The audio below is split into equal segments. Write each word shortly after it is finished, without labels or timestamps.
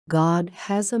God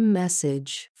has a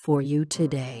message for you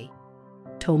today.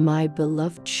 To my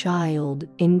beloved child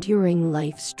enduring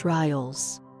life's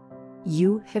trials,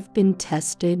 you have been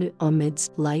tested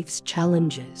amidst life's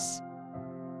challenges,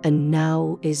 and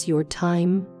now is your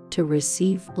time to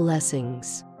receive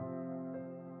blessings.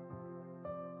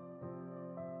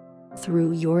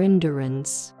 Through your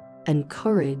endurance and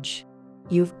courage,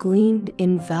 you've gleaned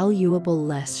invaluable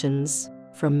lessons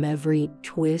from every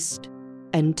twist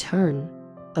and turn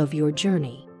of your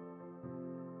journey.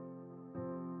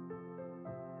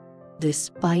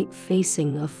 Despite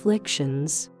facing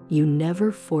afflictions you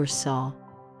never foresaw,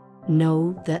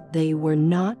 know that they were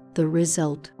not the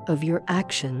result of your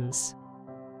actions,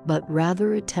 but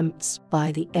rather attempts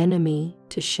by the enemy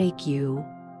to shake you.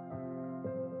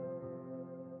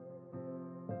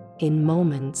 In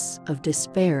moments of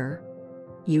despair,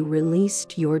 you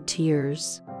released your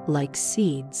tears like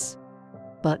seeds,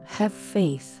 but have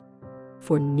faith,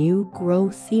 for new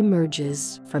growth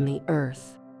emerges from the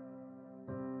earth.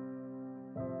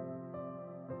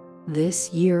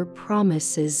 This year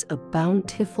promises a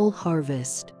bountiful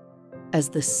harvest, as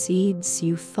the seeds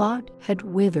you thought had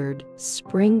withered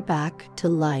spring back to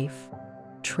life,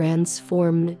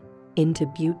 transformed into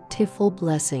beautiful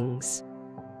blessings.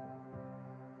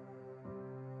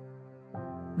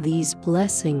 These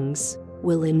blessings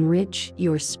will enrich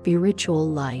your spiritual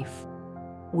life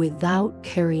without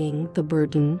carrying the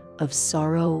burden of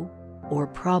sorrow or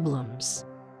problems.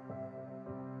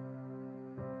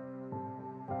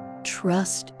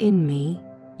 Trust in me,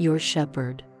 your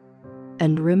shepherd,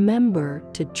 and remember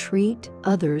to treat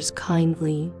others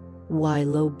kindly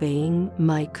while obeying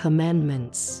my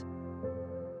commandments.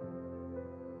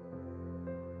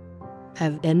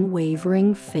 Have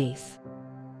unwavering faith,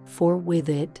 for with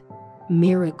it,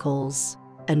 miracles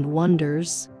and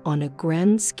wonders on a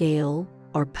grand scale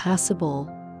are possible.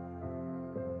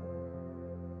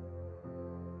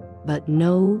 But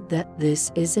know that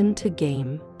this isn't a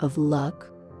game of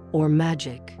luck or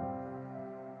magic.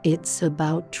 It's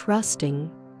about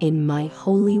trusting in my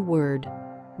holy word,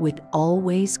 which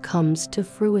always comes to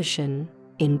fruition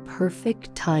in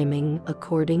perfect timing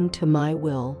according to my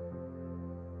will.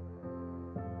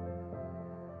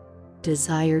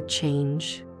 Desire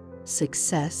change,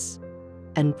 success,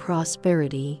 and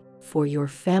prosperity for your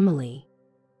family,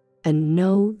 and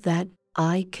know that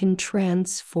I can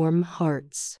transform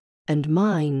hearts and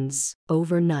minds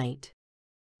overnight,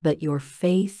 but your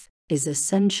faith is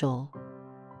essential.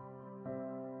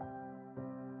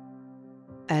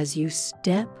 As you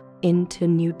step into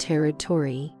new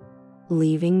territory,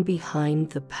 leaving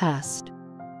behind the past,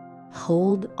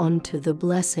 hold on to the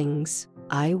blessings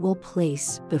I will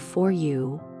place before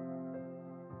you.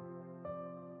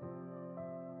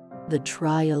 The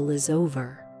trial is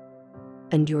over,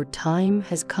 and your time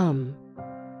has come.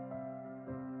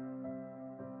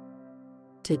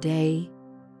 Today,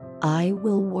 I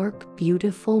will work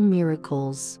beautiful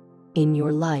miracles in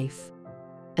your life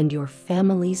and your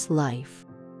family's life.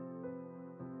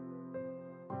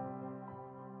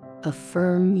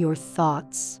 Affirm your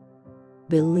thoughts.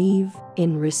 Believe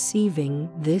in receiving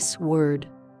this word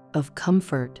of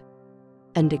comfort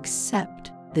and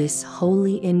accept this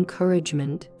holy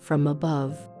encouragement from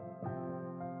above.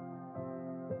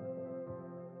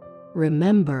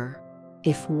 Remember,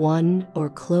 if one door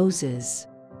closes,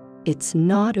 it's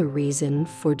not a reason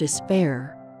for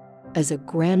despair, as a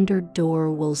grander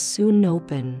door will soon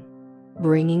open,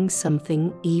 bringing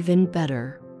something even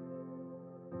better.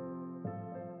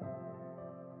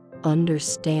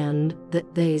 Understand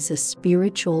that there's a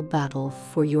spiritual battle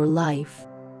for your life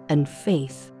and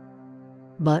faith,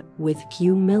 but with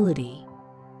humility,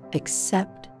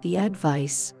 accept the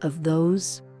advice of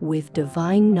those with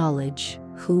divine knowledge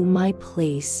whom I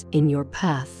place in your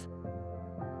path.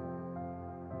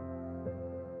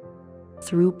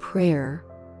 Through prayer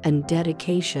and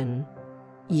dedication,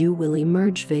 you will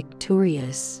emerge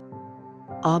victorious.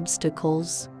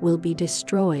 Obstacles will be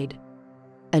destroyed,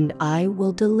 and I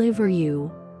will deliver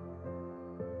you.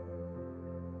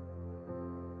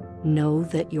 Know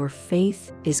that your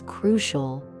faith is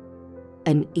crucial,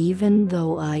 and even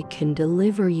though I can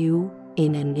deliver you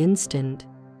in an instant,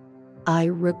 I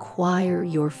require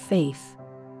your faith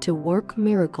to work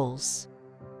miracles.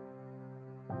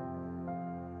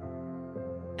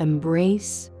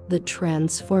 Embrace the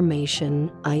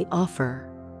transformation I offer,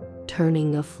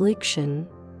 turning affliction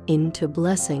into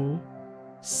blessing,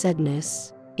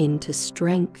 sadness into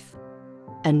strength,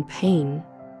 and pain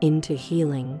into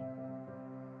healing.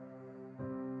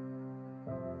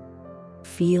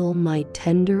 Feel my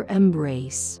tender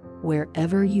embrace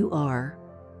wherever you are,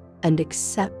 and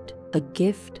accept a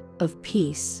gift of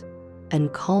peace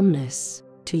and calmness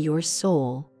to your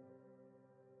soul.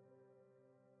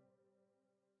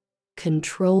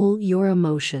 Control your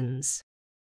emotions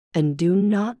and do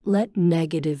not let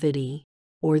negativity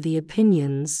or the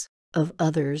opinions of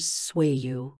others sway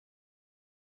you.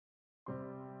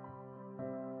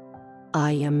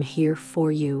 I am here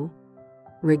for you,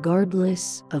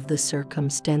 regardless of the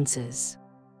circumstances.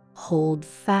 Hold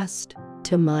fast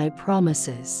to my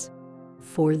promises,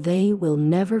 for they will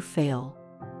never fail.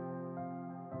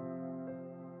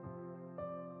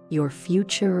 Your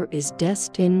future is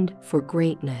destined for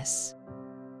greatness,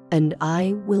 and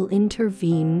I will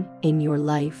intervene in your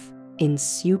life in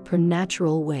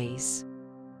supernatural ways,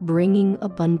 bringing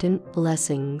abundant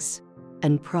blessings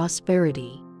and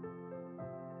prosperity.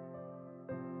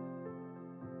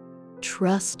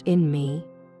 Trust in me,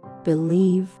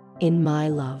 believe in my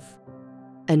love,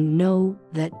 and know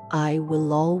that I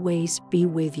will always be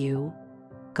with you,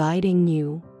 guiding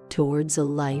you towards a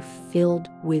life filled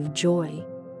with joy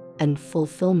and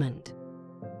fulfillment.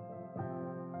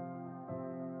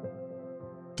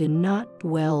 Do not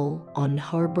dwell on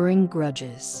harboring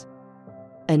grudges,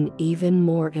 and even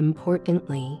more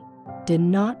importantly, do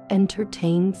not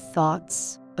entertain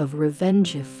thoughts of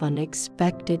revenge if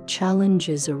unexpected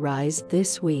challenges arise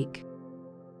this week.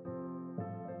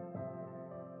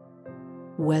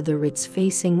 Whether it's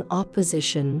facing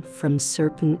opposition from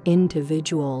certain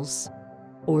individuals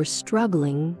or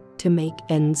struggling to make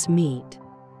ends meet,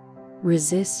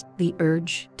 resist the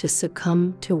urge to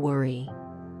succumb to worry.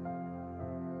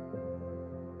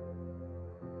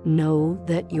 Know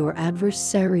that your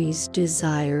adversaries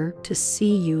desire to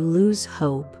see you lose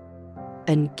hope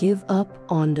and give up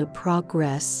on the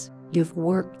progress you've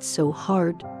worked so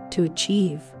hard to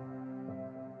achieve.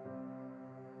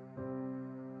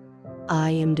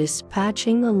 I am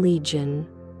dispatching a legion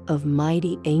of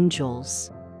mighty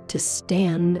angels to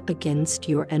stand against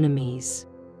your enemies.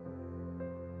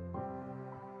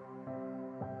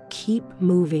 Keep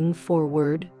moving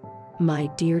forward, my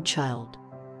dear child.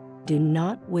 Do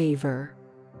not waver.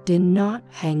 Do not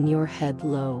hang your head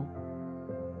low.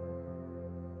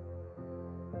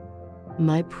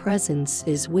 My presence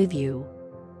is with you,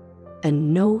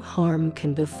 and no harm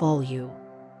can befall you.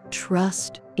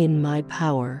 Trust in my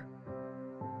power.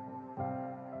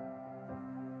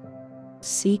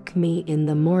 Seek me in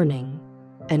the morning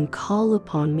and call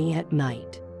upon me at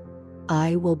night.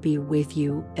 I will be with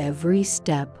you every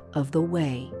step of the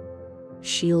way,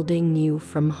 shielding you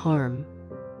from harm.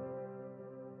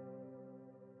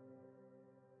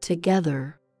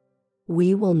 Together,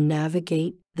 we will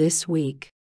navigate this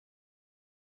week.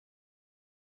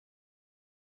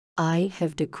 I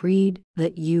have decreed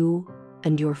that you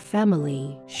and your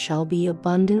family shall be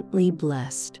abundantly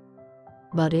blessed,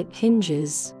 but it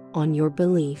hinges on your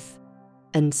belief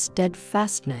and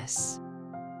steadfastness.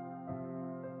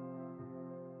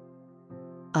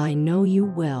 I know you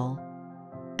well,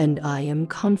 and I am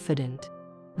confident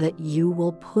that you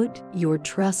will put your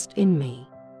trust in me.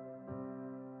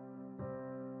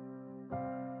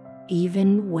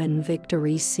 Even when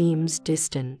victory seems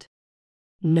distant,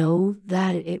 know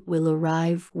that it will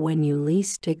arrive when you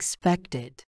least expect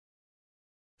it.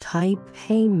 Type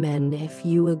Amen if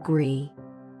you agree.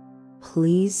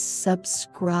 Please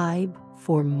subscribe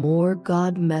for more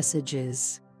God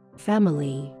messages.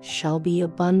 Family shall be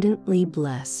abundantly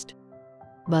blessed,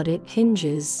 but it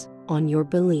hinges on your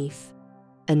belief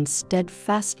and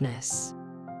steadfastness.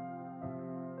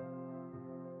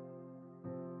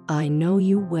 I know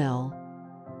you well,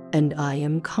 and I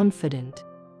am confident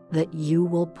that you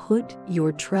will put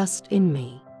your trust in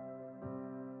me.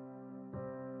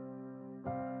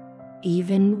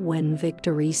 Even when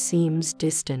victory seems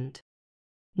distant,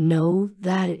 know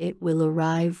that it will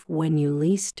arrive when you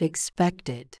least expect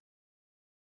it.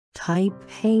 Type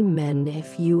Amen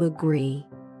if you agree.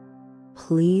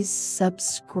 Please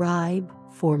subscribe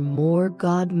for more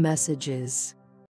God messages.